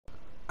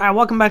Alright,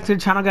 welcome back to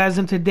the channel, guys.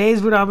 In today's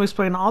video, I'm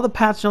explaining all the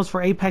patch notes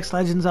for Apex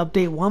Legends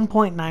Update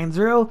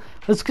 1.90.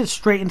 Let's get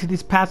straight into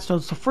these patch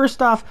notes. So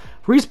first off,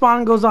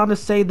 Respawn goes on to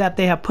say that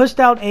they have pushed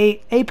out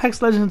a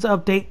Apex Legends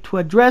update to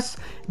address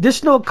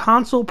additional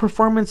console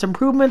performance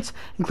improvements,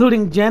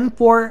 including Gen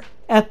 4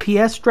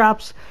 FPS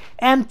drops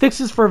and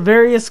fixes for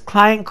various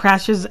client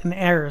crashes and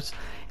errors.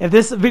 If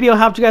this video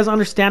helped you guys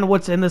understand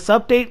what's in this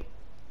update,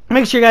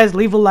 make sure you guys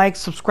leave a like,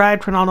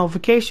 subscribe, turn on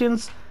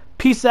notifications.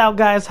 Peace out,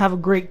 guys. Have a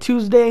great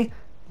Tuesday.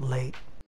 Late.